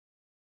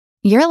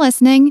You're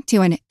listening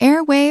to an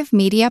Airwave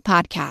Media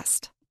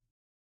Podcast.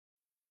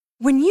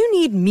 When you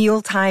need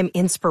mealtime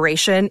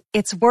inspiration,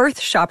 it's worth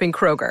shopping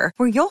Kroger,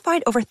 where you'll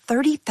find over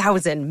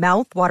 30,000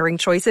 mouth-watering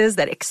choices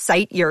that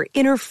excite your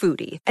inner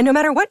foodie. And no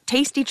matter what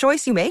tasty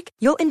choice you make,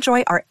 you'll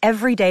enjoy our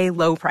everyday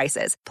low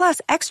prices, plus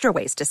extra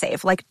ways to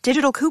save, like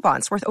digital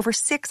coupons worth over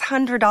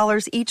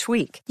 $600 each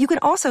week. You can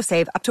also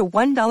save up to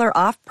 $1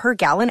 off per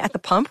gallon at the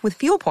pump with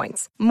fuel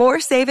points.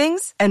 More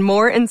savings and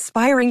more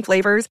inspiring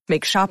flavors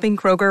make shopping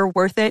Kroger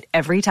worth it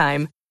every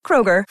time.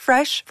 Kroger,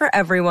 fresh for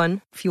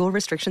everyone. Fuel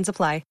restrictions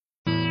apply.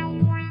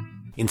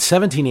 In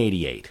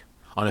 1788,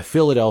 on a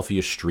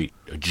Philadelphia street,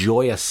 a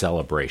joyous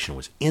celebration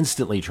was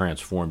instantly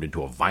transformed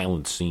into a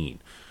violent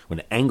scene when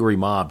an angry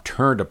mob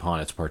turned upon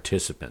its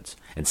participants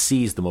and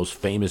seized the most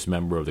famous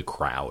member of the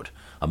crowd,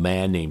 a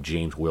man named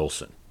James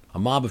Wilson. A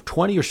mob of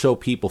 20 or so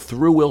people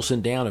threw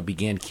Wilson down and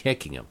began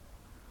kicking him.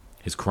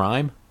 His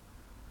crime?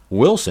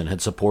 Wilson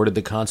had supported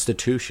the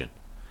Constitution.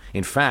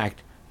 In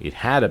fact, it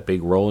had a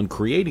big role in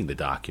creating the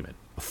document.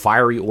 A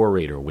fiery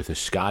orator with a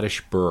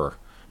Scottish burr,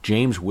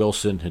 James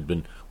Wilson had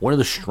been one of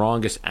the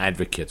strongest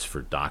advocates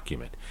for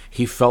document.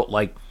 He felt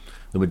like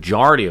the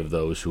majority of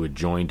those who had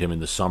joined him in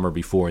the summer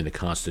before in the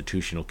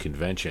Constitutional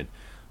Convention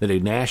that a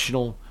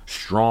national,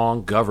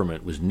 strong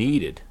government was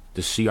needed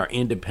to see our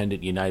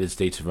independent United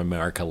States of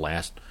America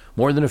last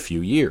more than a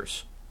few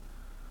years.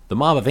 The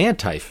mob of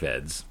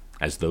anti-feds,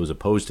 as those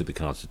opposed to the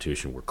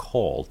Constitution were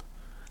called,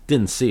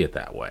 didn't see it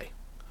that way.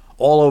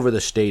 All over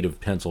the state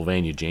of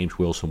Pennsylvania, James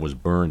Wilson was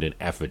burned in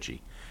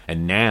effigy,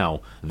 and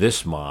now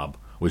this mob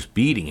was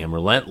beating him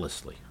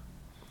relentlessly.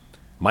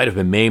 Might have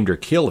been maimed or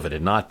killed if it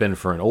had not been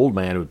for an old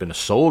man who had been a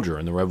soldier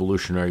in the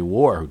Revolutionary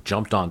War who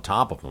jumped on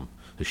top of him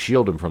to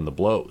shield him from the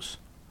blows.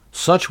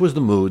 Such was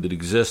the mood that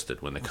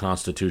existed when the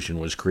Constitution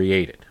was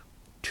created,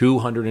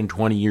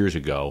 220 years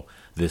ago,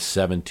 this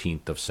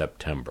 17th of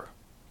September.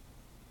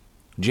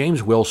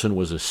 James Wilson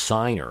was a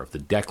signer of the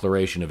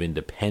Declaration of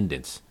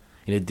Independence,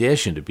 in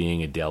addition to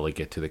being a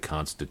delegate to the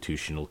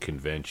Constitutional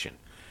Convention.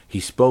 He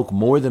spoke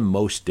more than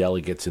most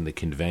delegates in the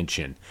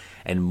convention,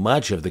 and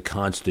much of the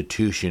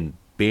Constitution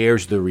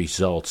bears the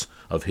results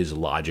of his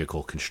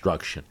logical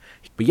construction.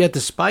 But yet,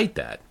 despite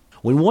that,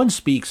 when one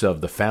speaks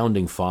of the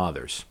Founding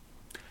Fathers,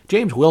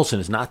 James Wilson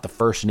is not the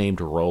first name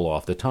to roll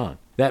off the tongue.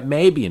 That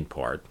may be in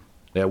part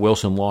that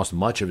Wilson lost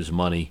much of his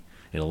money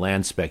in a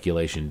land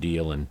speculation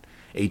deal, and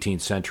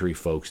 18th century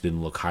folks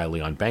didn't look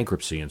highly on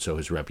bankruptcy, and so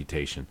his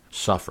reputation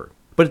suffered.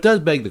 But it does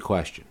beg the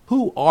question,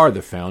 who are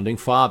the Founding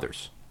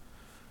Fathers?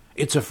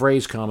 It's a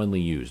phrase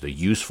commonly used, a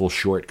useful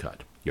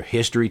shortcut. Your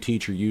history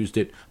teacher used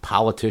it,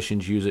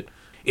 politicians use it.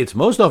 It's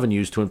most often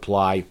used to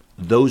imply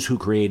those who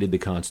created the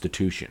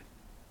Constitution.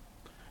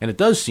 And it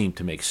does seem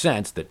to make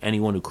sense that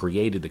anyone who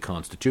created the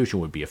Constitution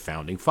would be a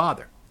founding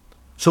father.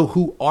 So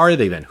who are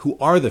they then? Who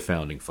are the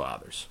Founding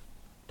Fathers?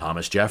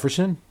 Thomas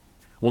Jefferson?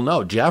 Well,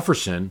 no,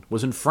 Jefferson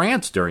was in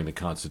France during the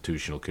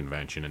Constitutional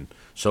Convention and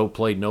so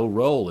played no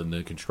role in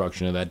the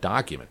construction of that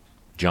document.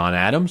 John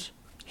Adams?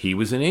 He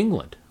was in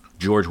England.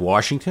 George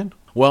Washington?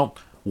 Well,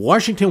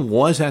 Washington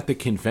was at the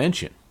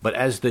convention, but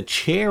as the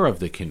chair of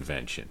the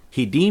convention,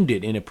 he deemed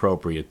it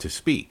inappropriate to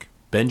speak.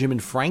 Benjamin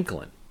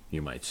Franklin,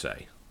 you might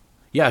say.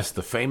 Yes,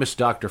 the famous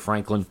Dr.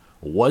 Franklin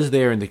was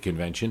there in the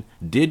convention,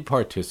 did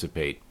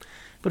participate,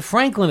 but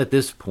Franklin at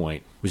this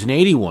point was an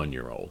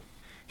 81-year-old.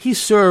 He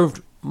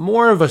served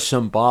more of a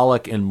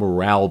symbolic and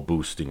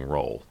morale-boosting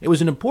role. It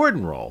was an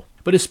important role,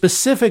 but his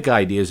specific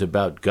ideas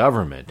about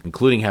government,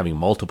 including having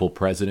multiple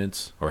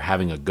presidents or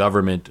having a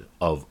government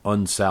of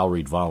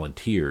unsalaried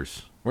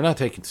volunteers, were not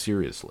taken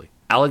seriously.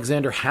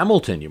 Alexander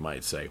Hamilton, you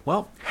might say.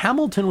 Well,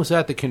 Hamilton was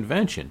at the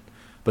convention,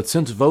 but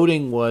since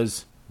voting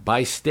was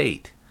by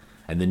state,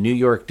 and the New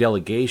York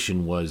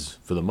delegation was,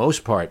 for the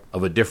most part,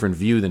 of a different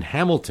view than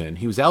Hamilton,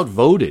 he was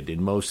outvoted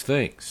in most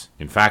things.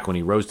 In fact, when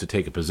he rose to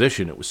take a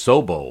position, it was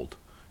so bold,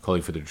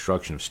 calling for the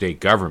destruction of state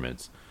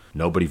governments,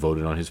 nobody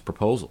voted on his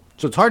proposal.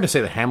 So it's hard to say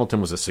that Hamilton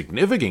was a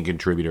significant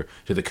contributor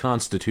to the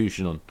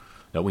Constitution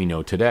that we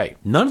know today.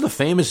 None of the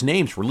famous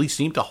names really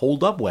seem to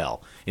hold up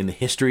well in the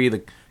history of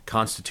the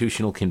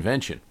Constitutional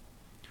Convention,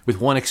 with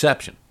one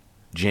exception,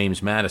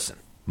 James Madison.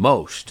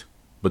 Most,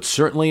 but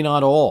certainly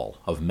not all,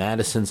 of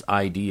Madison's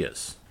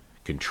ideas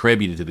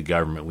contributed to the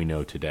government we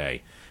know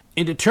today.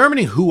 In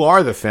determining who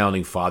are the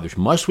Founding Fathers,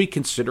 must we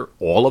consider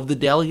all of the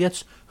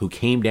delegates who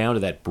came down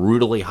to that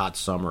brutally hot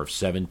summer of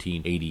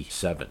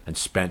 1787 and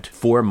spent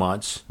 4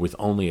 months with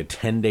only a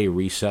 10-day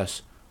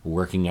recess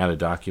working out a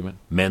document?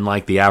 Men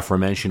like the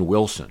aforementioned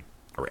Wilson,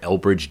 or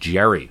Elbridge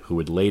Gerry, who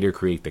would later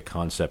create the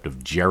concept of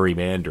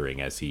gerrymandering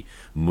as he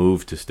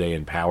moved to stay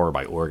in power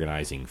by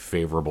organizing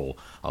favorable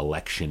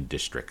election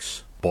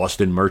districts.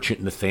 Boston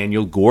merchant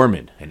Nathaniel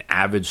Gorman, an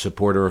avid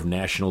supporter of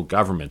national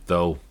government,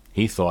 though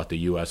he thought the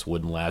U.S.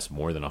 wouldn't last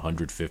more than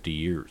 150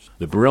 years.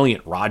 The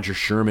brilliant Roger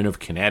Sherman of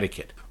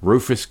Connecticut,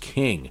 Rufus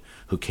King,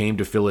 who came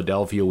to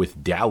Philadelphia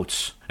with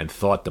doubts and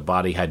thought the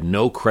body had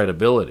no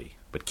credibility,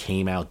 but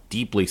came out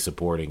deeply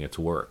supporting its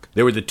work.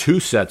 There were the two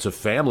sets of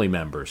family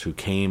members who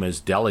came as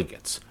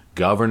delegates,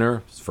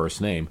 Governor, his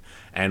first name,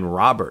 and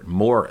Robert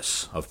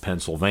Morris of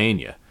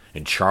Pennsylvania,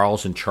 and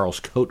Charles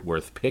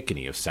Cotesworth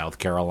Pinckney of South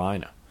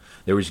Carolina.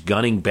 There was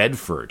Gunning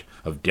Bedford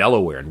of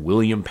Delaware and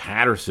William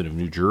Patterson of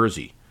New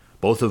Jersey,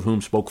 both of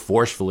whom spoke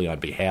forcefully on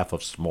behalf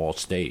of small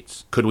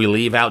states. Could we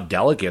leave out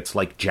delegates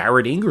like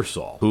Jared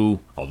Ingersoll, who,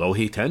 although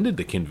he attended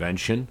the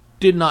convention,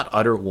 did not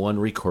utter one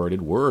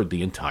recorded word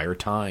the entire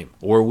time?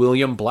 Or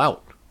William Blount,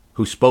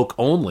 who spoke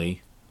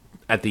only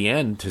at the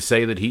end to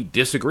say that he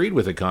disagreed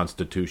with the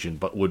Constitution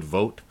but would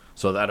vote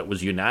so that it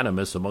was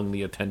unanimous among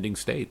the attending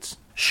states?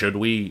 Should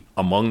we,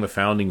 among the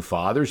Founding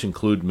Fathers,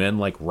 include men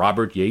like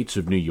Robert Yates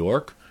of New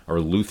York or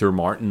Luther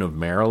Martin of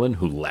Maryland,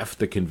 who left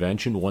the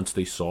convention once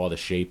they saw the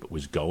shape it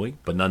was going,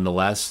 but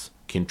nonetheless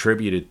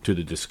contributed to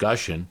the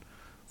discussion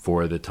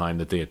for the time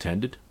that they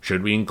attended?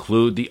 Should we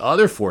include the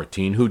other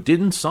 14 who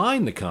didn't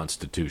sign the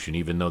Constitution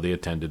even though they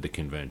attended the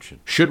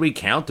convention? Should we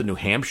count the New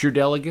Hampshire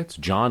delegates,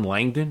 John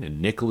Langdon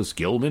and Nicholas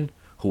Gilman,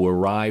 who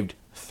arrived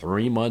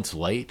 3 months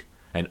late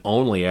and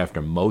only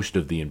after most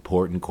of the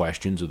important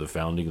questions of the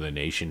founding of the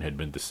nation had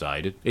been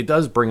decided? It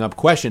does bring up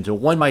questions,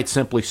 and one might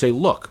simply say,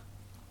 look,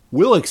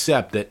 we'll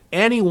accept that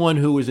anyone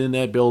who was in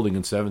that building in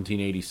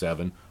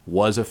 1787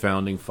 was a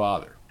founding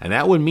father. And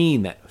that would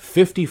mean that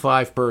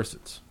 55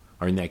 persons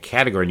are in that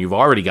category, and you've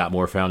already got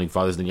more founding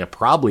fathers than you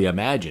probably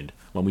imagined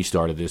when we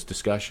started this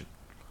discussion.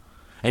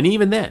 And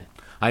even then,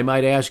 I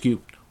might ask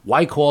you,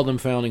 why call them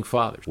founding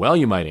fathers? Well,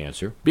 you might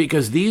answer,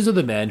 because these are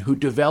the men who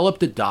developed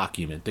the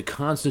document, the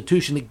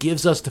Constitution that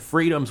gives us the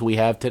freedoms we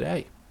have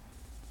today.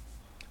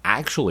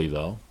 Actually,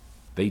 though,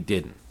 they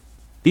didn't.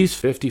 These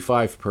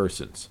 55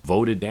 persons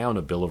voted down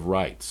a Bill of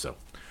Rights. So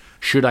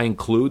should I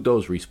include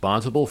those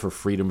responsible for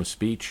freedom of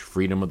speech,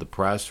 freedom of the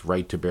press,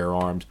 right to bear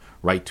arms,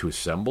 right to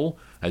assemble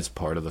as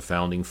part of the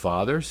Founding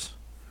Fathers?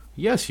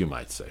 Yes, you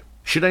might say.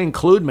 Should I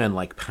include men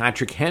like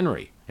Patrick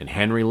Henry and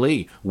Henry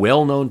Lee,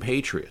 well-known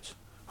patriots,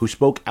 who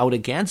spoke out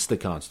against the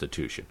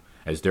Constitution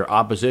as their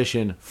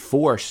opposition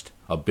forced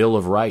a Bill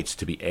of Rights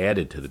to be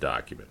added to the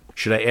document?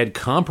 Should I add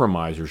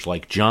compromisers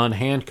like John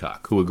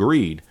Hancock, who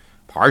agreed,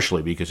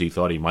 partially because he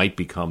thought he might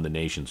become the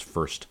nation's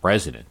first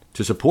president,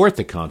 to support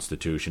the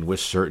Constitution with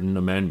certain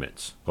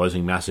amendments,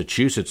 causing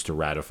Massachusetts to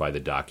ratify the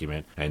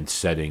document and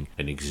setting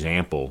an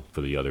example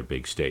for the other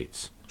big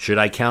states? Should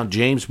I count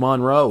James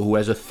Monroe, who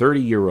as a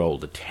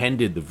 30-year-old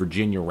attended the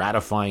Virginia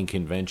ratifying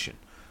convention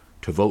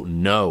to vote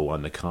no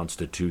on the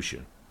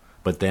Constitution,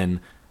 but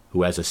then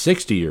who as a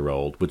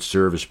 60-year-old would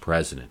serve as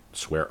president,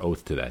 swear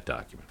oath to that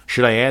document?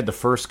 Should I add the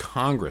first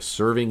Congress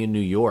serving in New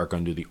York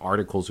under the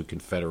Articles of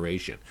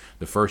Confederation,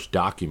 the first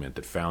document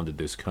that founded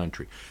this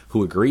country,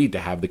 who agreed to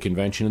have the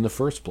convention in the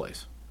first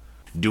place?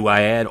 Do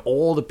I add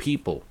all the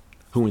people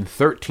who in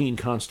 13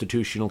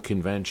 constitutional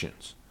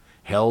conventions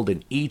held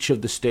in each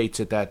of the states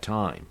at that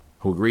time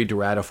who agreed to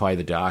ratify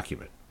the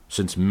document,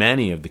 since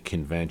many of the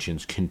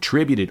conventions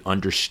contributed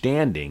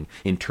understanding,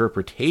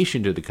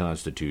 interpretation to the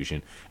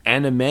Constitution,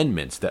 and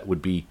amendments that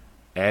would be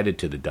added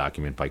to the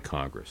document by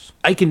Congress?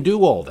 I can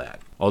do all that,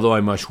 although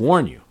I must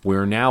warn you,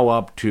 we're now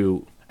up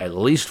to at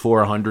least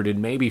 400 and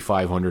maybe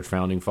 500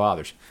 founding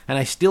fathers, and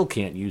I still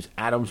can't use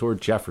Adams or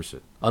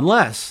Jefferson,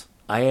 unless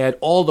I add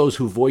all those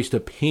who voiced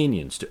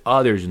opinions to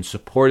others in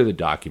support of the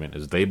document,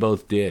 as they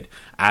both did.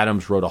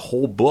 Adams wrote a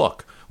whole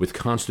book with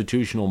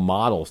constitutional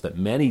models that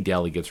many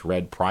delegates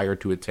read prior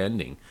to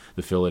attending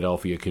the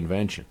Philadelphia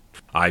Convention.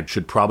 I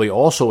should probably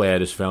also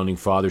add as founding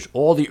fathers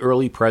all the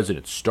early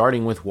presidents,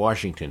 starting with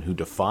Washington, who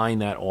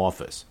defined that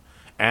office,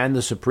 and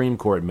the Supreme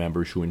Court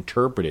members who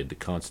interpreted the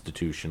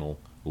constitutional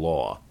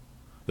law.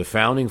 The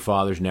founding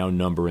fathers now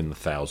number in the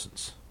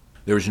thousands.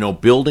 There is no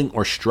building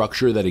or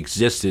structure that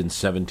existed in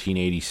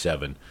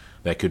 1787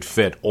 that could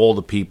fit all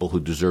the people who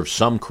deserve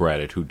some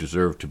credit, who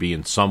deserve to be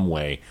in some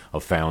way a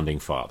founding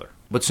father.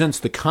 But since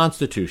the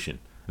Constitution,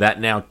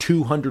 that now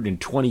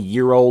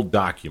 220-year-old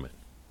document,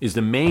 is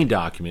the main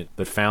document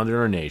that founded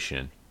our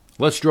nation,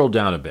 let's drill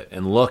down a bit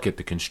and look at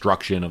the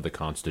construction of the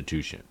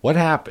Constitution. What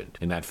happened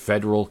in that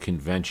Federal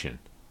Convention,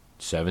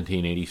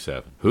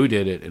 1787? Who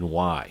did it and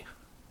why?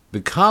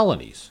 The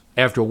colonies,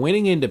 after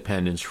winning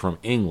independence from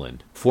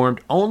England,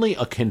 formed only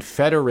a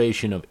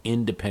confederation of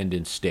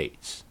independent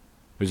states.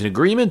 There was an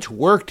agreement to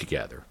work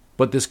together,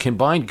 but this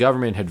combined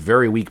government had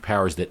very weak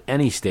powers that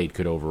any state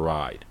could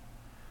override.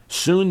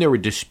 Soon there were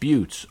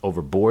disputes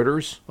over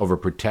borders, over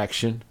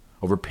protection,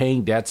 over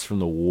paying debts from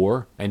the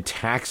war, and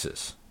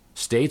taxes.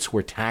 States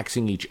were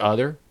taxing each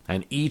other,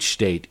 and each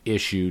state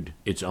issued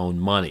its own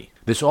money.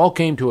 This all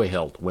came to a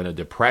halt when a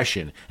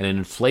depression and an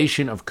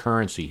inflation of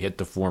currency hit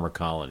the former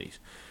colonies.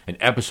 And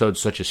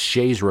episodes such as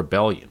Shays'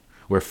 Rebellion,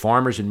 where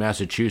farmers in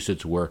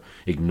Massachusetts were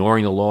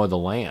ignoring the law of the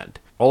land.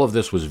 All of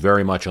this was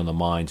very much on the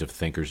minds of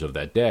thinkers of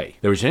that day.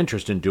 There was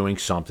interest in doing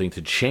something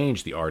to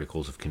change the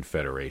Articles of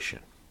Confederation.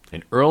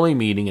 An early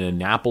meeting in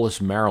Annapolis,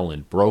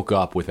 Maryland, broke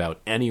up without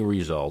any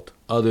result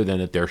other than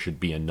that there should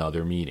be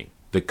another meeting.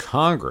 The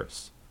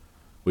Congress,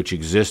 which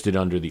existed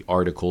under the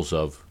Articles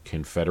of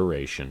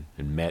Confederation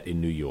and met in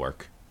New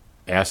York,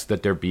 asked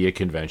that there be a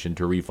convention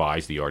to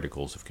revise the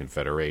Articles of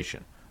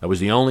Confederation. That was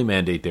the only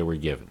mandate they were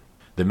given.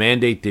 The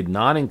mandate did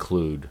not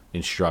include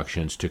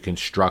instructions to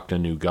construct a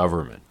new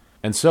government.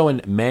 And so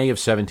in May of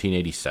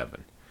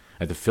 1787,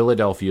 at the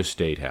Philadelphia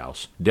State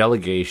House,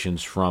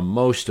 delegations from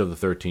most of the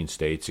 13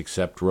 states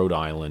except Rhode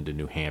Island and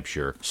New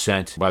Hampshire,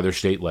 sent by their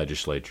state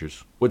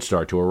legislatures, would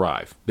start to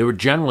arrive. They were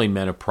generally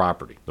men of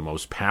property, the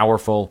most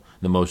powerful,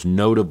 the most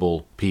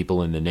notable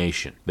people in the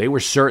nation. They were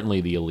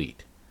certainly the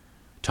elite.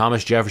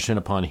 Thomas Jefferson,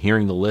 upon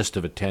hearing the list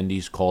of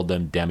attendees, called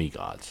them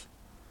demigods,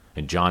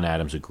 and John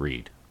Adams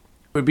agreed.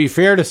 It would be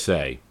fair to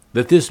say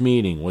that this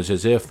meeting was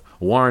as if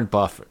Warren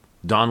Buffett,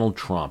 Donald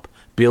Trump,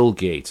 Bill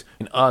Gates,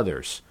 and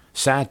others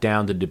sat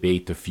down to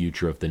debate the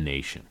future of the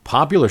nation.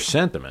 Popular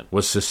sentiment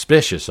was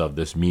suspicious of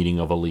this meeting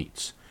of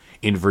elites.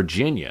 In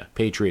Virginia,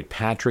 Patriot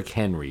Patrick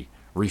Henry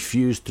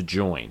refused to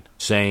join,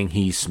 saying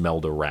he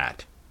smelled a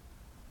rat.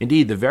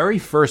 Indeed, the very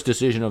first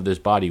decision of this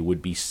body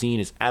would be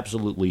seen as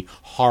absolutely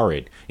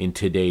horrid in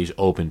today's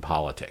open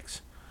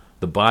politics.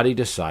 The body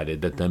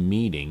decided that the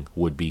meeting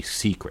would be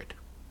secret.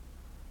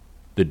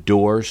 The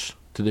doors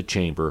to the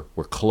chamber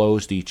were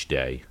closed each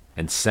day,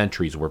 and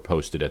sentries were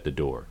posted at the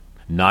door.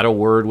 Not a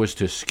word was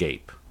to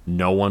escape.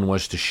 No one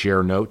was to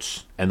share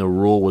notes, and the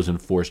rule was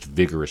enforced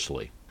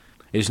vigorously.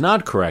 It is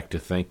not correct to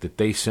think that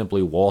they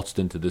simply waltzed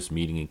into this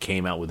meeting and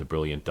came out with a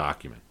brilliant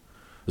document.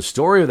 The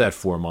story of that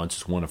 4 months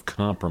is one of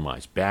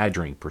compromise,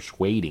 badgering,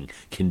 persuading,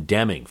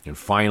 condemning, and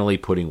finally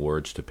putting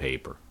words to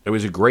paper. It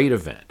was a great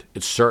event.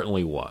 It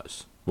certainly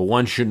was. But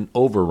one shouldn't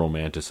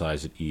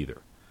over-romanticize it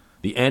either.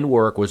 The end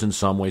work was in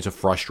some ways a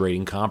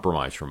frustrating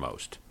compromise for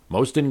most.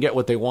 Most didn't get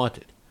what they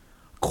wanted.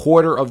 A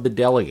quarter of the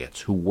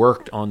delegates who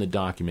worked on the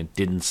document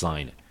didn't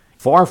sign it.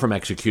 Far from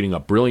executing a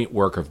brilliant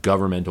work of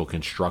governmental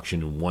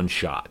construction in one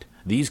shot,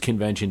 these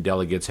convention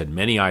delegates had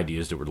many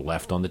ideas that were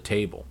left on the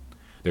table.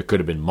 There could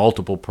have been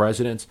multiple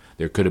presidents.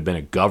 There could have been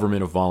a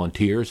government of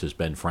volunteers, as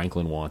Ben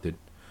Franklin wanted.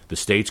 The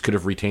states could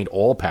have retained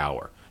all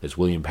power, as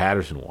William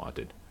Patterson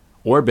wanted,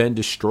 or been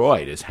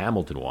destroyed, as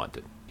Hamilton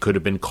wanted. Could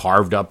have been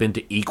carved up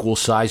into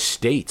equal-sized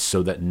states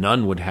so that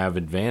none would have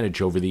advantage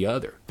over the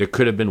other. There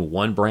could have been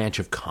one branch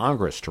of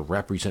Congress to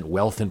represent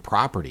wealth and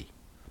property.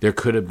 There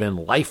could have been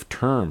life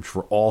terms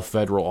for all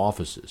federal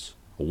offices,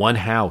 one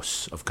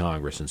house of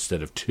Congress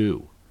instead of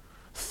two,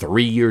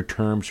 3-year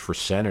terms for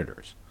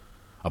senators,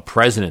 a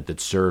president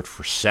that served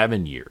for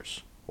 7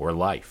 years, or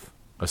life,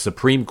 a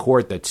Supreme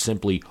Court that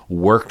simply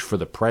worked for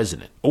the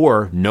president,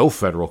 or no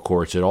federal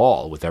courts at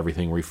all, with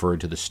everything referred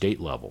to the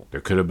state level.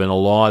 There could have been a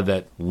law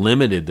that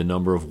limited the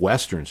number of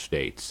western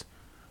states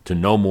to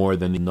no more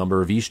than the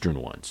number of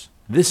eastern ones.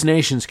 This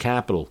nation's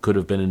capital could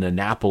have been in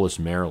Annapolis,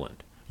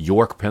 Maryland,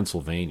 York,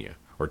 Pennsylvania,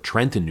 or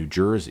Trenton, New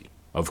Jersey.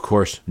 Of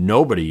course,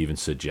 nobody even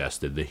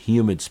suggested the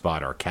humid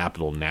spot our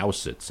capital now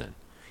sits in.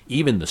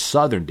 Even the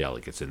southern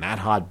delegates in that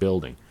hot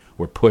building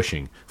were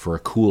pushing for a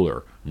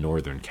cooler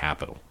northern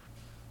capital.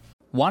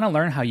 Want to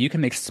learn how you can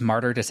make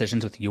smarter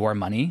decisions with your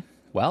money?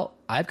 Well,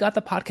 I've got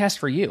the podcast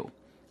for you.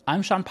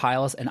 I'm Sean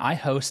Piles, and I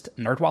host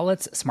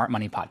NerdWallet's Smart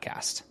Money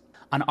Podcast.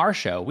 On our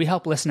show, we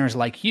help listeners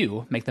like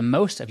you make the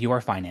most of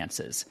your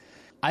finances.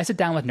 I sit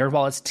down with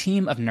NerdWallet's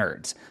team of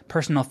nerds,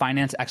 personal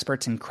finance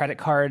experts in credit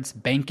cards,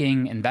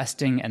 banking,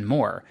 investing, and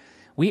more.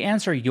 We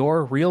answer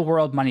your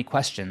real-world money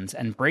questions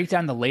and break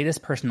down the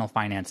latest personal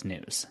finance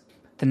news.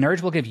 The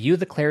nerds will give you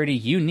the clarity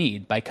you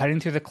need by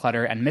cutting through the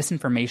clutter and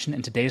misinformation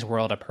in today's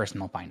world of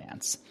personal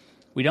finance.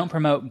 We don't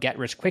promote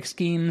get-rich-quick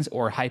schemes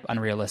or hype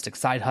unrealistic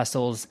side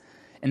hustles.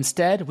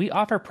 Instead, we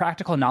offer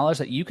practical knowledge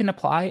that you can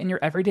apply in your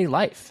everyday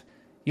life.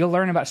 You'll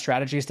learn about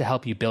strategies to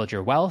help you build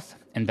your wealth,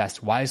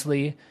 invest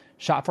wisely,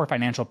 shop for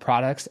financial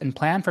products, and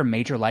plan for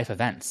major life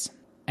events.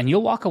 And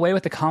you'll walk away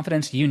with the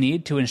confidence you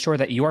need to ensure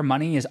that your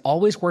money is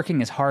always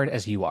working as hard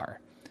as you are.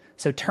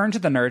 So turn to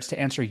the nerds to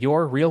answer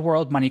your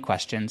real-world money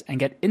questions and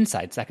get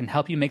insights that can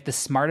help you make the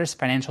smartest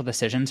financial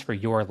decisions for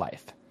your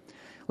life.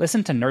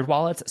 Listen to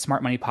NerdWallet's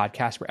Smart Money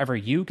Podcast wherever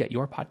you get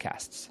your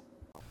podcasts.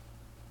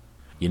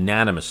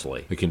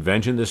 Unanimously, the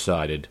convention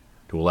decided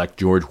to elect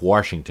George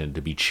Washington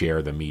to be chair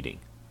of the meeting.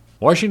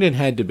 Washington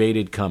had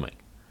debated coming.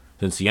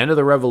 Since the end of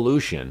the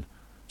Revolution,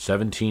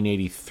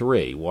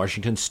 1783,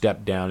 Washington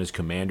stepped down as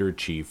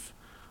commander-in-chief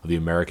of the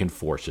American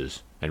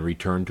forces and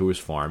returned to his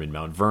farm in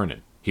Mount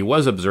Vernon. He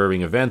was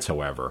observing events,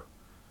 however,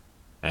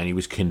 and he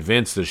was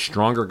convinced that a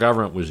stronger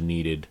government was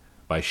needed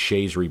by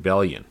Shays'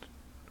 rebellion.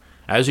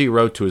 As he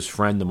wrote to his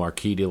friend the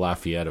Marquis de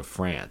Lafayette of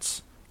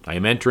France, "I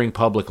am entering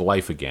public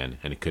life again,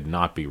 and it could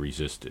not be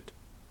resisted."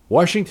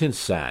 Washington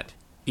sat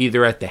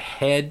either at the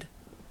head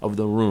of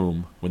the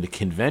room when the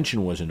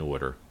convention was in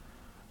order,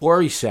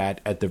 or he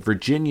sat at the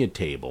Virginia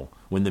table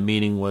when the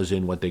meeting was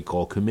in what they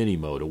call committee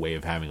mode, a way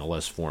of having a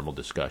less formal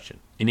discussion.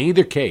 In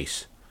either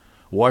case,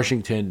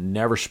 Washington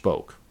never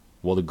spoke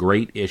while the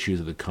great issues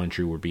of the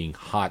country were being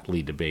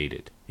hotly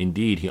debated.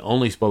 Indeed, he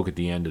only spoke at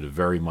the end at a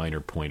very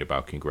minor point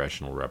about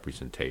congressional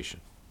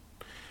representation.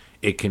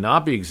 It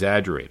cannot be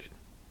exaggerated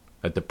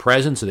that the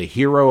presence of the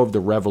hero of the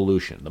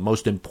Revolution, the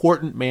most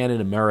important man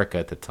in America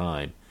at the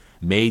time,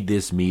 made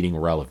this meeting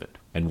relevant,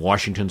 and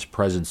Washington's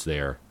presence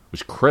there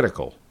was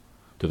critical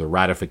to the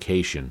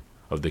ratification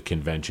of the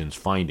convention's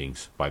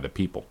findings by the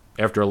people.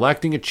 After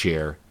electing a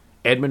chair,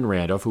 Edmund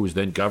Randolph, who was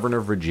then governor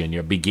of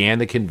Virginia, began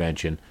the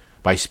convention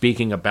by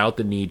speaking about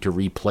the need to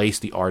replace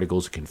the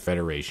Articles of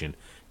Confederation,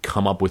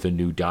 come up with a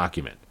new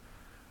document.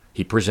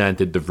 He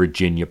presented the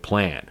Virginia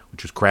Plan,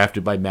 which was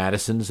crafted by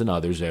Madison and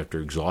others after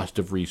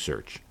exhaustive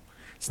research.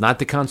 It's not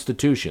the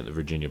Constitution, the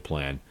Virginia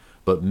Plan,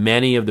 but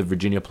many of the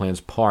Virginia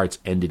Plan's parts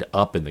ended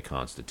up in the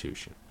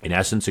Constitution. In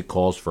essence, it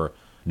calls for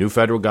new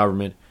federal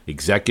government,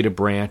 executive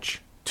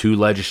branch, 2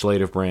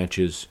 legislative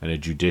branches, and a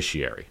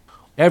judiciary.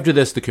 After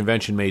this, the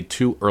convention made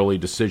 2 early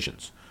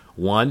decisions.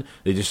 One,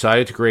 they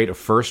decided to create a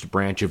first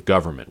branch of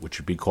government, which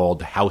would be called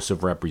the House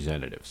of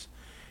Representatives.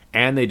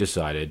 And they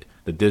decided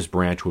that this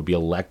branch would be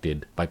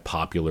elected by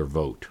popular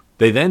vote.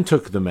 They then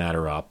took the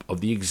matter up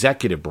of the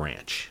executive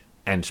branch,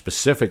 and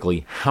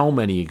specifically how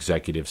many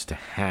executives to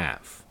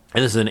have.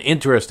 And this is an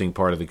interesting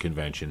part of the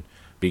convention,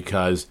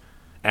 because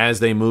as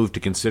they moved to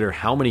consider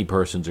how many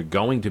persons are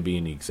going to be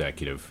in the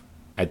executive,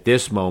 at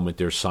this moment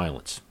there's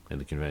silence in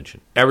the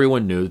convention.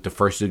 Everyone knew that the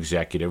first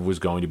executive was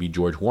going to be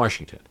George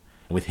Washington.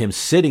 And with him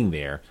sitting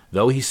there,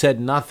 though he said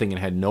nothing and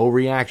had no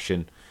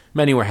reaction,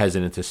 many were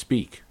hesitant to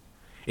speak.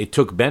 It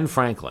took Ben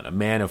Franklin, a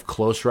man of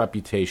close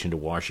reputation to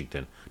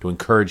Washington, to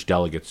encourage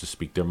delegates to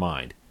speak their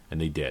mind, and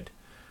they did.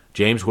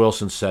 James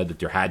Wilson said that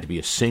there had to be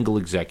a single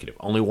executive.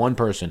 Only one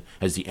person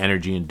has the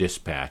energy and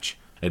dispatch.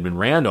 Edmund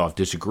Randolph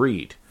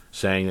disagreed,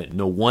 saying that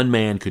no one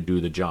man could do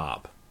the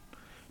job.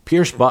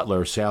 Pierce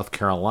Butler of South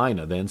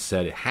Carolina then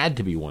said it had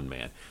to be one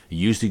man. He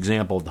used the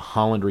example of the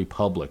Holland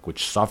Republic,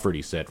 which suffered,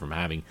 he said, from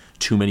having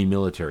too many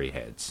military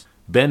heads.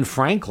 Ben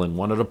Franklin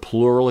wanted a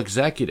plural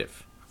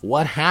executive.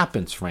 What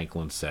happens,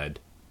 Franklin said,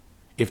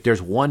 if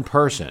there's one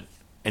person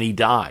and he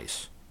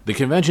dies? The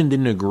convention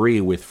didn't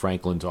agree with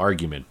Franklin's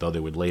argument, though they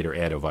would later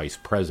add a vice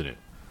president.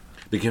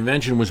 The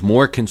convention was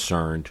more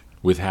concerned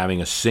with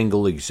having a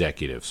single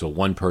executive, so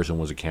one person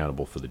was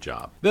accountable for the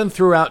job. Then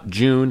throughout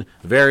June,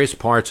 various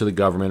parts of the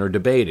government are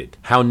debated.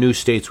 How new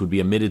states would be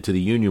admitted to the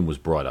Union was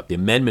brought up. The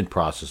amendment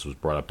process was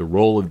brought up. The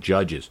role of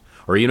judges,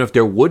 or even if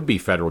there would be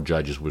federal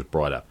judges, was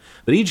brought up.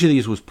 But each of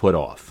these was put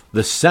off.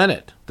 The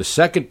Senate, the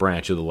second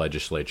branch of the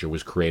legislature,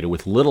 was created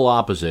with little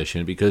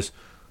opposition because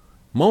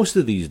most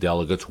of these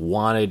delegates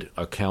wanted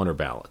a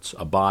counterbalance,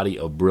 a body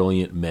of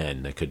brilliant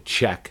men that could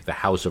check the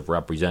House of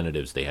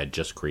Representatives they had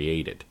just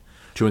created.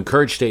 To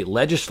encourage state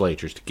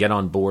legislatures to get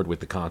on board with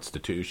the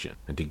Constitution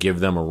and to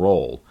give them a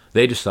role,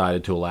 they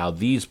decided to allow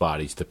these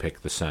bodies to pick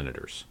the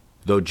senators.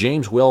 Though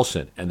James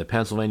Wilson and the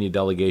Pennsylvania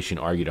delegation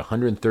argued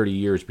 130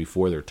 years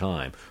before their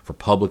time for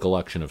public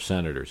election of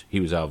senators, he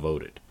was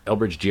outvoted.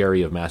 Elbridge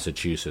Gerry of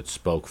Massachusetts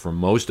spoke for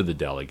most of the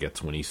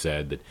delegates when he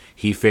said that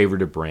he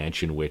favored a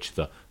branch in which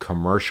the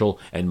commercial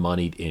and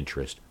moneyed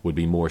interest would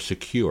be more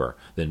secure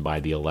than by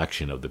the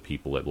election of the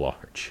people at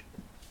large.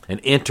 An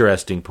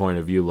interesting point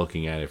of view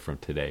looking at it from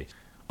today.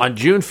 On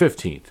June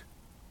 15th,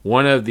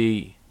 one of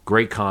the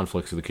great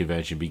conflicts of the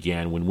convention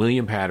began when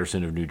William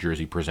Paterson of New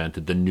Jersey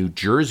presented the New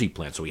Jersey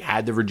Plan. So we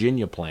had the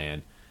Virginia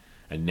Plan,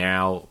 and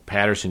now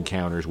Paterson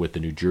counters with the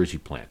New Jersey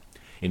Plan.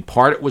 In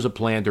part, it was a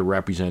plan to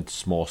represent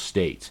small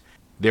states.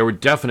 There were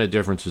definite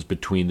differences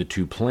between the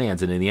two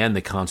plans, and in the end,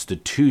 the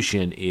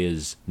Constitution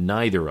is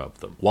neither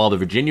of them. While the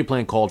Virginia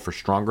Plan called for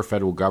stronger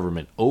federal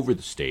government over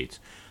the states,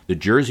 the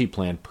Jersey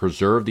Plan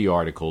preserved the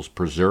Articles,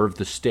 preserved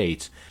the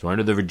states. So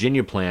under the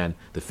Virginia Plan,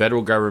 the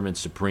federal government's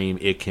supreme.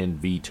 It can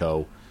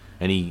veto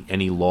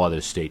any law that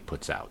a state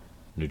puts out.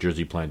 The New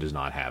Jersey Plan does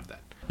not have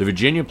that. The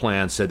Virginia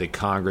Plan said that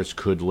Congress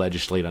could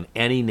legislate on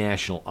any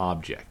national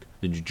object.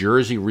 The New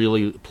Jersey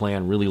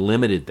Plan really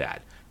limited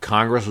that.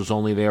 Congress was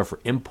only there for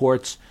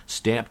imports,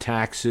 stamp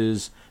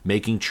taxes,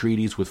 making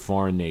treaties with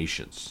foreign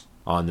nations.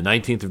 On the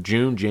 19th of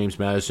June, James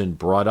Madison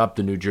brought up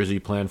the New Jersey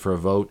Plan for a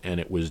vote, and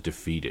it was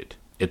defeated.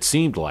 It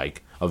seemed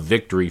like a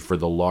victory for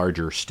the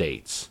larger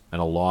states and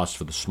a loss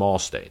for the small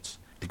states.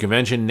 The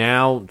convention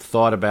now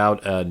thought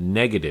about a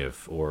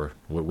negative, or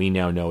what we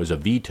now know as a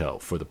veto,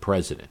 for the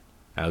president.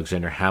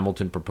 Alexander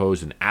Hamilton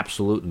proposed an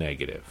absolute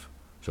negative.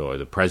 So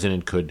the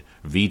president could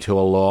veto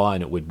a law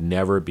and it would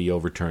never be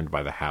overturned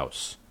by the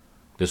House.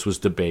 This was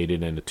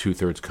debated and a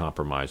two-thirds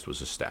compromise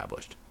was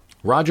established.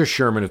 Roger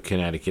Sherman of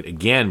Connecticut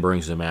again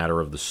brings the matter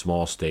of the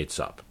small states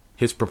up.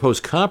 His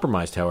proposed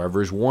compromise,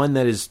 however, is one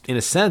that is, in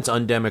a sense,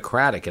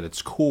 undemocratic at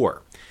its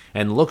core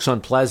and looks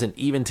unpleasant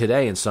even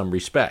today in some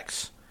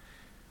respects.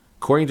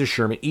 According to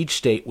Sherman, each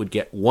state would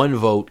get one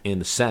vote in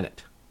the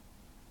Senate,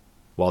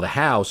 while the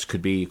House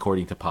could be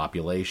according to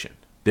population.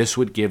 This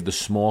would give the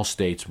small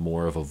states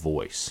more of a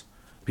voice.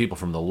 People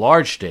from the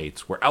large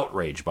states were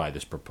outraged by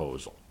this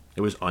proposal.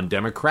 It was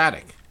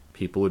undemocratic.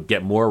 People would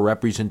get more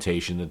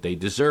representation than they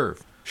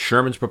deserve.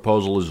 Sherman's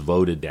proposal is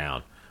voted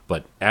down.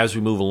 But as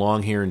we move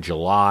along here in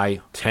July,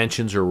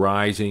 tensions are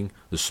rising.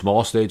 The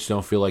small states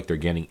don't feel like they're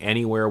getting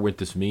anywhere with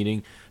this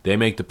meeting. They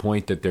make the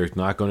point that there's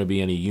not going to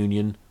be any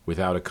union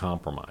without a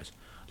compromise.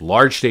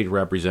 Large state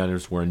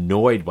representatives were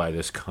annoyed by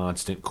this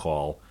constant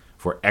call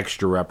for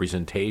extra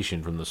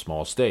representation from the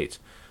small states.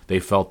 They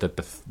felt that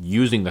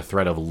using the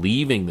threat of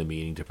leaving the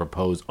meeting to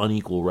propose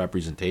unequal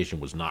representation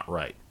was not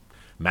right.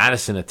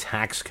 Madison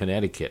attacks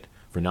Connecticut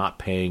for not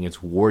paying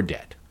its war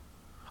debt.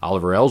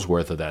 Oliver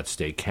Ellsworth of that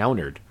state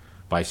countered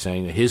by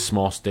saying that his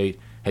small state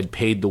had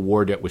paid the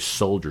war debt with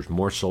soldiers,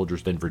 more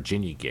soldiers than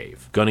Virginia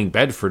gave. Gunning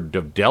Bedford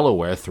of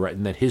Delaware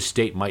threatened that his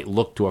state might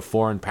look to a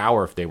foreign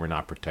power if they were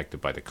not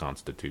protected by the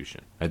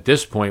Constitution. At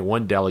this point,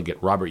 one delegate,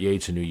 Robert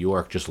Yates in New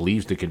York, just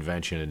leaves the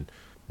convention and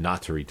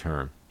not to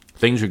return.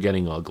 Things are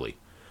getting ugly.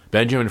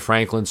 Benjamin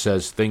Franklin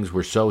says things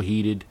were so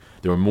heated,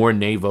 there were more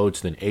nay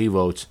votes than a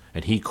votes,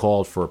 and he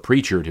called for a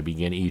preacher to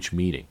begin each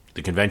meeting.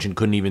 The convention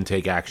couldn't even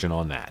take action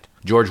on that.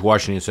 George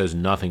Washington says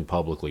nothing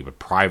publicly, but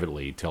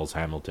privately he tells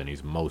Hamilton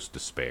he's most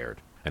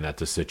despaired, and that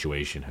the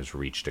situation has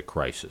reached a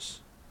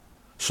crisis.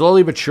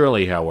 Slowly but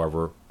surely,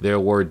 however, there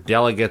were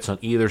delegates on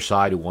either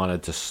side who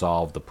wanted to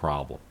solve the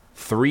problem.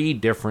 3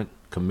 different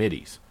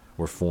committees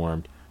were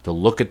formed to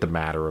look at the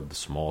matter of the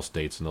small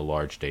states and the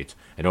large states,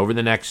 and over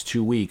the next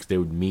 2 weeks they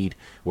would meet,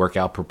 work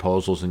out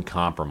proposals and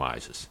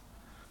compromises.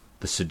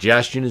 The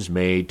suggestion is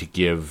made to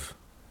give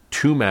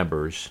 2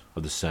 members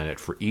of the Senate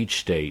for each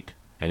state,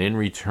 and in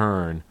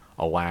return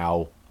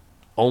allow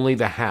only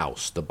the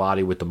House, the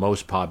body with the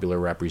most popular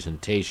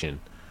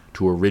representation,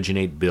 to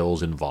originate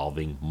bills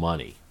involving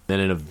money. Then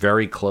in a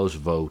very close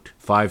vote,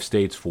 5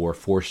 states for,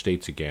 4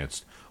 states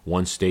against,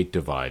 1 state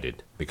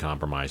divided, the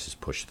compromise is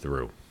pushed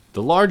through.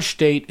 The large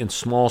state and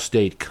small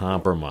state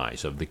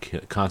compromise of the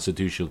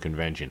Constitutional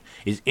Convention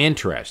is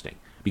interesting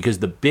because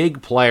the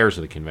big players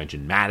of the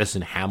convention,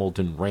 Madison,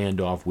 Hamilton,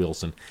 Randolph,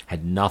 Wilson,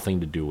 had nothing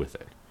to do with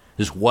it.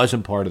 This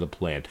wasn't part of the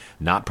plan,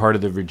 not part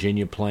of the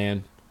Virginia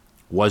plan,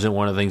 wasn't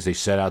one of the things they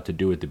set out to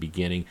do at the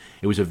beginning.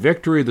 It was a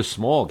victory of the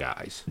small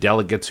guys,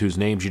 delegates whose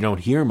names you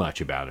don't hear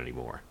much about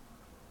anymore.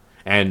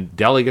 And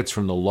delegates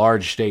from the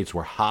large states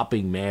were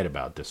hopping mad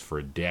about this for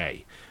a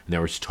day. And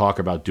there was talk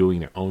about doing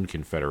their own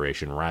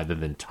confederation rather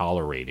than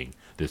tolerating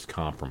this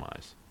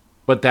compromise.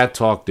 But that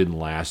talk didn't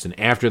last, and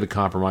after the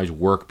compromise,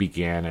 work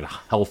began at a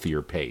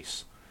healthier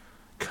pace.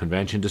 The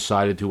convention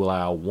decided to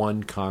allow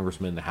 1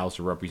 congressman in the House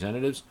of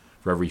Representatives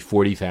for every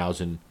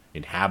 40,000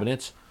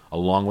 inhabitants,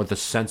 along with a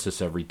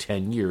census every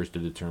 10 years to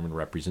determine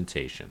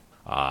representation.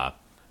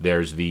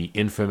 There's the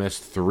infamous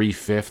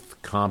 3/5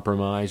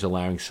 compromise,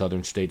 allowing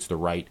southern states the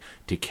right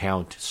to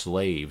count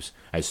slaves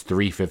as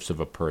 3/5 of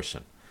a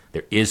person.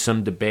 There is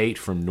some debate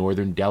from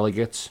northern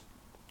delegates,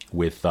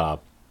 with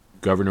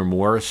Governor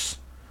Morris,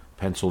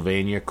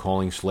 Pennsylvania,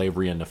 calling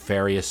slavery a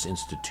nefarious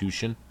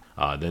institution.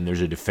 Then there's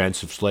a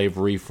defense of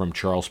slavery from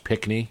Charles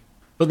Pinckney.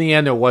 But in the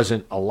end, there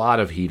wasn't a lot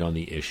of heat on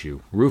the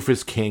issue.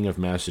 Rufus King of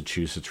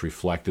Massachusetts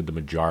reflected the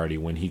majority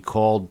when he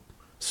called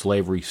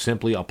slavery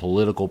simply a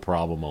political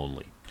problem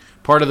only.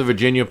 Part of the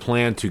Virginia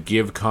plan to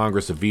give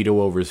Congress a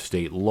veto over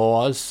state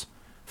laws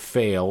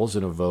fails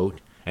in a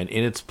vote, and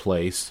in its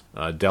place,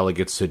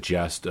 delegates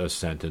suggest a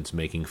sentence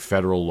making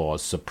federal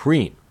laws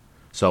supreme.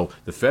 So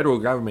the federal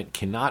government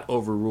cannot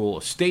overrule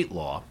a state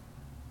law,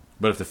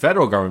 but if the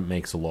federal government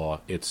makes a law,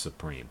 it's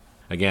supreme.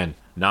 Again,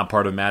 not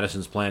part of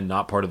Madison's plan,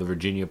 not part of the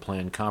Virginia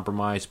plan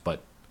compromise,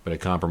 but a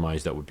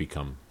compromise that would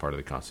become part of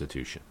the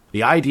Constitution.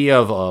 The idea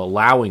of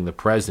allowing the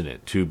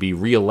president to be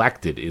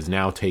reelected is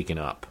now taken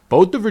up.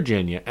 Both the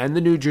Virginia and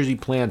the New Jersey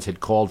plans had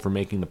called for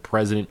making the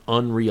president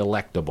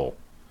unreelectable.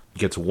 He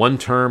gets 1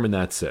 term and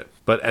that's it.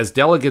 But as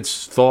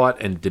delegates thought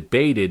and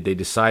debated, they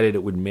decided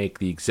it would make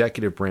the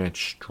executive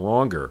branch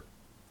stronger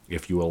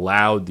if you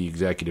allowed the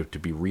executive to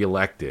be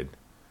reelected,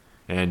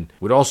 and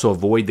would also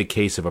avoid the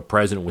case of a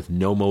president with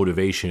no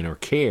motivation or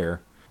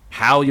care.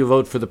 How you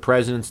vote for the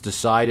president's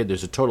decided.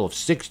 There's a total of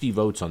 60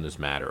 votes on this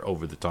matter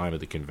over the time of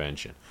the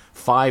convention.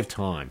 5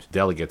 times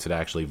delegates had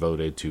actually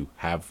voted to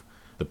have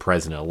the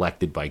president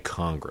elected by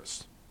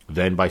Congress,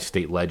 then by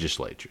state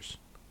legislatures.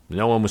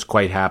 No one was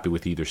quite happy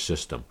with either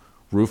system.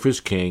 Rufus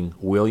King,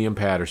 William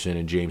Patterson,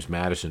 and James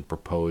Madison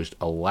proposed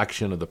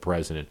election of the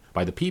president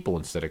by the people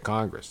instead of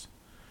Congress.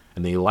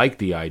 And they liked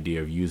the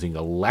idea of using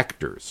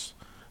electors,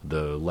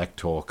 the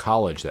electoral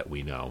college that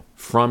we know,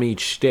 from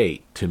each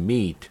state to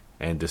meet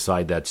and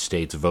decide that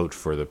state's vote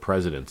for the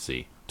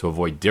presidency to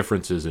avoid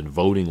differences in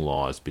voting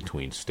laws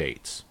between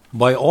states.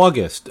 By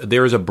August,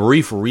 there is a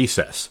brief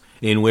recess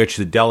in which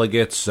the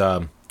delegates,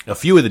 a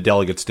few of the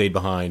delegates stayed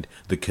behind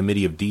the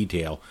Committee of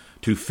Detail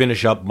to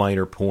finish up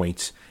minor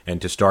points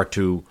and to start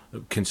to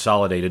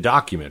consolidate a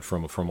document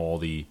from all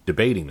the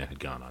debating that had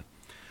gone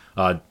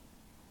on.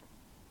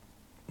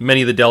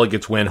 Many of the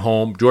delegates went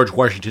home. George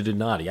Washington did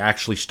not. He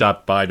actually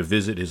stopped by to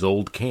visit his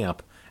old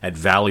camp at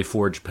Valley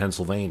Forge,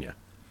 Pennsylvania.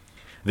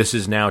 This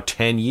is now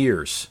 10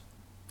 years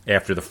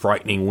after the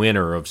frightening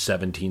winter of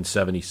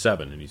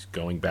 1777, and he's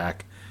going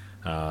back.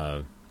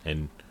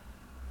 And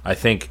I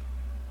think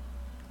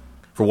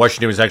for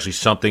Washington, it was actually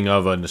something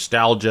of a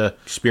nostalgia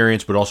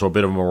experience, but also a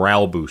bit of a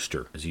morale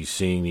booster, as he's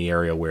seeing the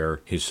area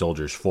where his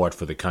soldiers fought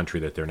for the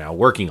country that they're now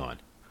working on.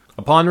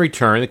 Upon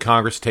return, the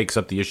Congress takes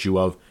up the issue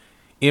of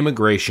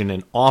immigration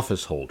and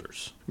office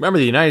holders. Remember,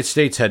 the United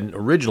States had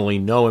originally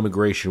no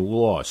immigration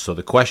laws, so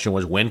the question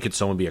was, when could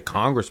someone be a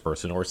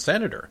congressperson or a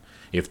senator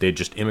if they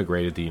just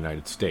immigrated to the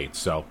United States?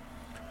 So,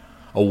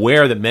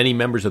 aware that many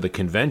members of the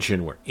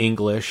convention were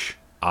English,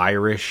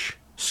 Irish,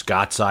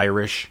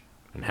 Scots-Irish,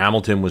 And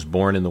Hamilton was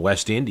born in the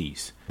West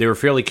Indies. They were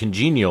fairly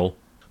congenial.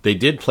 They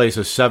did place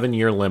a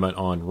 7-year limit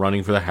on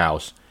running for the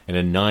House and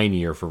a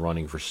 9-year for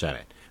running for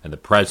Senate. And the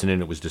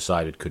president, it was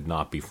decided, could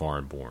not be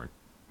foreign-born.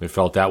 They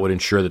felt that would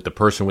ensure that the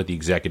person with the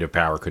executive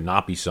power could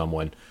not be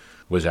someone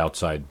who was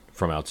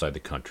from outside the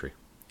country.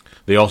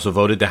 They also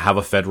voted to have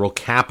a federal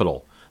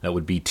capital that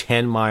would be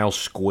 10 miles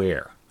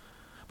square.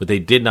 But they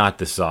did not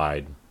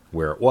decide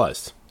where it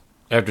was.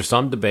 After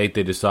some debate,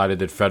 they decided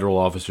that federal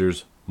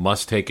officers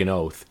must take an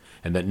oath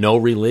and that no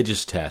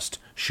religious test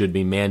should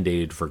be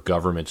mandated for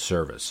government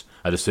service,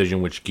 a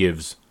decision which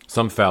gives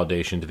some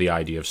foundation to the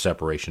idea of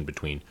separation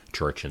between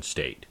church and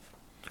state.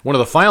 One of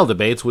the final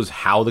debates was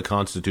how the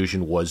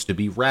Constitution was to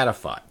be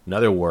ratified. In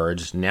other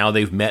words, now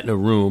they've met in a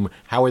room,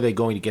 how are they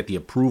going to get the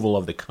approval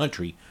of the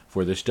country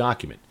for this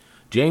document?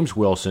 James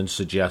Wilson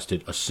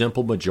suggested a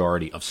simple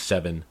majority of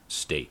 7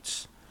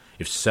 states.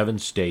 If 7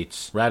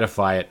 states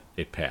ratify it,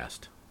 it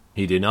passed.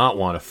 He did not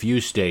want a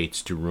few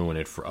states to ruin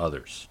it for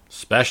others,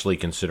 especially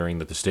considering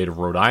that the state of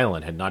Rhode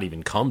Island had not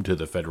even come to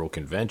the federal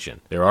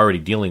convention. They're already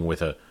dealing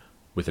with a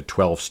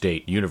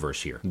 12-state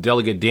universe here.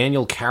 Delegate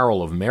Daniel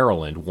Carroll of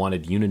Maryland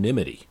wanted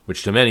unanimity,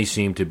 which to many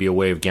seemed to be a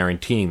way of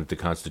guaranteeing that the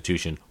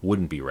Constitution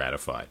wouldn't be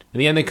ratified. In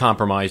the end, they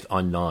compromised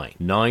on 9.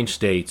 9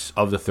 states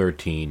of the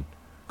 13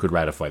 could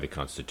ratify the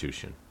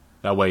Constitution.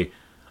 That way,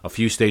 a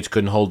few states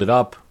couldn't hold it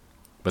up,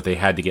 but they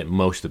had to get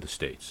most of the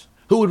states.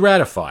 Who would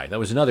ratify? That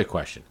was another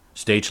question.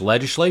 States'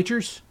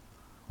 legislatures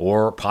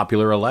or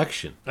popular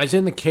election? As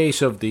in the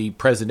case of the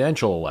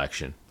presidential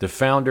election, the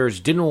founders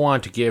didn't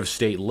want to give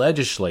state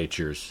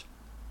legislatures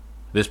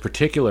this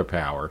particular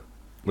power,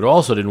 but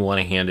also didn't want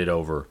to hand it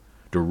over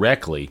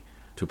directly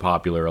to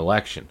popular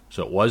election.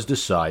 So it was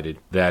decided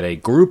that a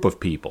group of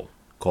people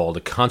called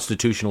a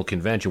Constitutional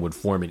Convention would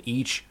form in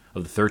each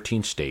of the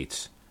 13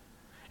 states,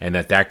 and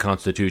that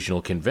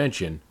Constitutional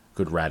Convention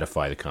could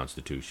ratify the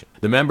Constitution.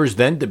 The members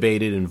then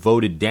debated and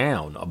voted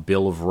down a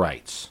Bill of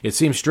Rights. It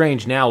seems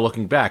strange now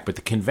looking back, but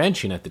the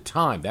convention at the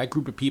time, that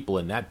group of people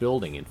in that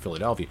building in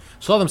Philadelphia,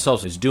 saw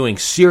themselves as doing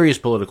serious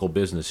political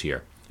business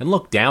here and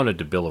looked down at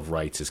the Bill of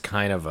Rights as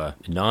kind of a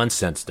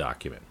nonsense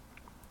document.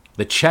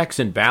 The checks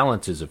and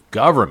balances of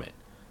government,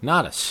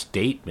 not a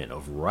statement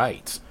of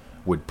rights,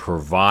 would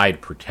provide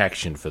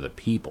protection for the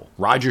people.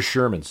 Roger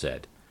Sherman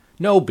said,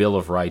 "No Bill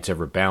of Rights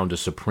ever bound a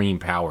supreme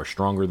power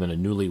stronger than a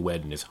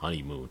newlywed in his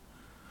honeymoon."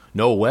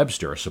 Noah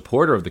Webster, a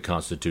supporter of the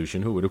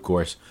Constitution, who would, of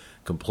course,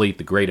 complete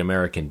the Great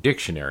American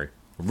Dictionary,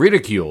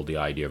 ridiculed the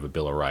idea of a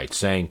Bill of Rights,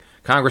 saying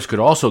Congress could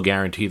also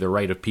guarantee the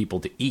right of people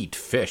to eat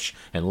fish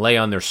and lay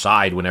on their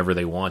side whenever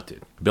they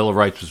wanted. The Bill of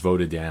Rights was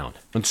voted down.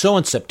 And so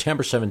on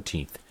September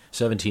 17th,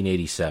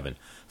 1787,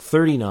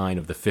 39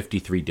 of the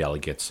 53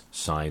 delegates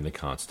signed the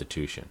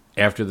Constitution.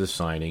 After the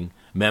signing,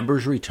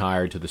 members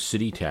retired to the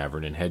city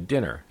tavern and had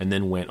dinner, and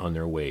then went on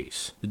their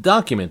ways. The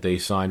document they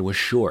signed was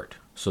short,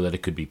 so that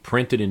it could be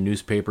printed in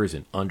newspapers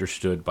and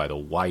understood by the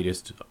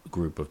widest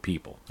group of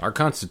people. Our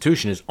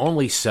Constitution is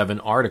only 7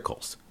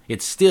 articles.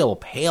 It still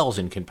pales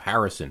in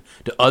comparison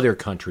to other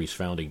countries'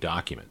 founding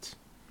documents.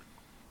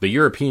 The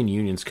European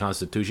Union's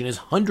Constitution is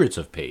hundreds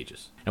of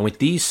pages, and with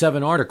these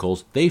 7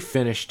 articles, they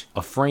finished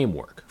a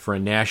framework for a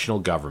national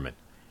government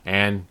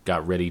and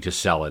got ready to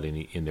sell it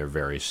in their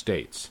various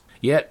states.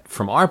 Yet,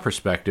 from our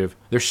perspective,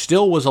 there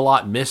still was a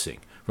lot missing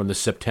from the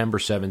September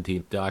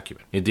 17th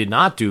document. It did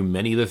not do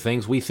many of the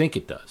things we think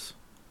it does.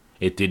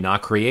 It did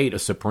not create a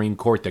Supreme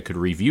Court that could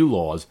review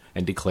laws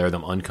and declare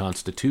them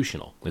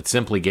unconstitutional. It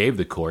simply gave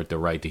the court the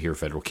right to hear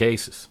federal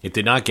cases. It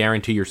did not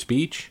guarantee your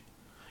speech,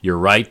 your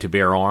right to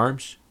bear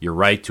arms, your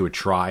right to a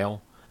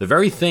trial, the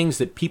very things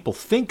that people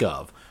think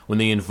of when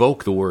they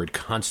invoke the word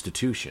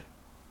Constitution.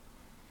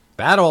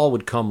 That all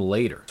would come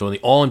later. So in the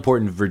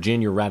all-important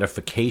Virginia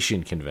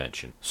Ratification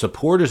Convention,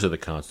 supporters of the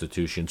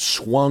Constitution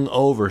swung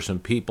over some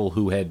people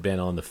who had been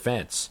on the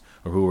fence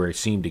or who were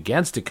seemed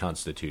against the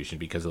Constitution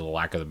because of the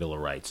lack of the Bill of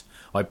Rights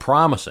by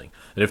promising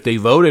that if they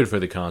voted for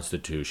the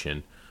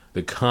Constitution,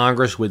 the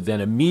Congress would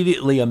then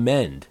immediately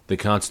amend the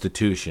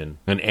Constitution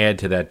and add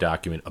to that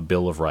document a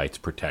Bill of Rights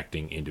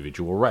protecting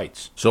individual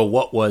rights. So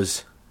what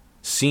was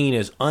seen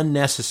as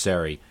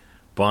unnecessary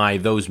by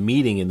those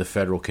meeting in the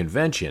Federal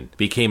Convention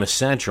became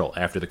essential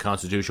after the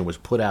Constitution was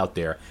put out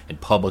there and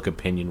public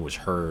opinion was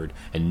heard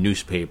and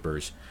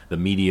newspapers, the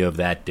media of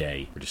that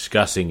day, were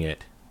discussing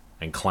it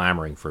and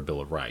clamoring for a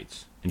Bill of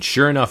Rights. And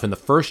sure enough, in the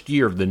first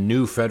year of the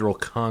new federal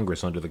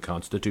Congress under the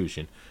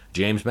Constitution,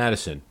 James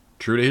Madison,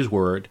 true to his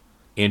word,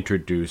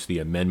 introduced the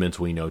amendments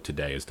we know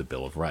today as the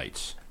Bill of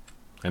Rights.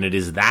 And it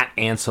is that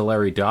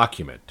ancillary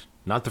document,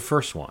 not the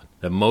first one,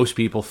 that most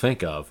people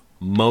think of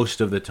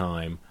most of the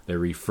time they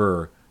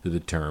refer to the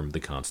term the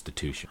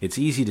Constitution. It's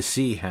easy to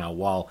see how,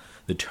 while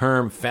the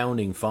term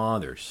Founding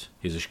Fathers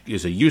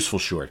is a useful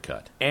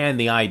shortcut, and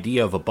the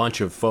idea of a bunch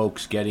of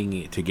folks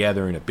getting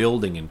together in a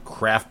building and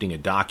crafting a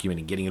document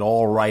and getting it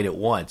all right at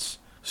once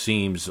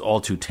seems all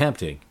too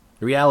tempting,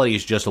 the reality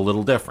is just a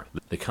little different.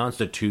 The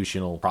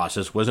constitutional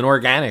process was an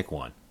organic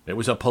one. It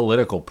was a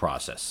political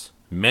process.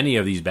 Many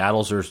of these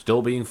battles are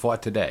still being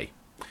fought today,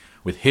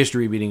 with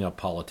history beating up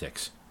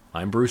politics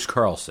I'm Bruce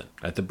Carlson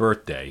at the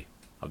birthday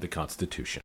of the Constitution.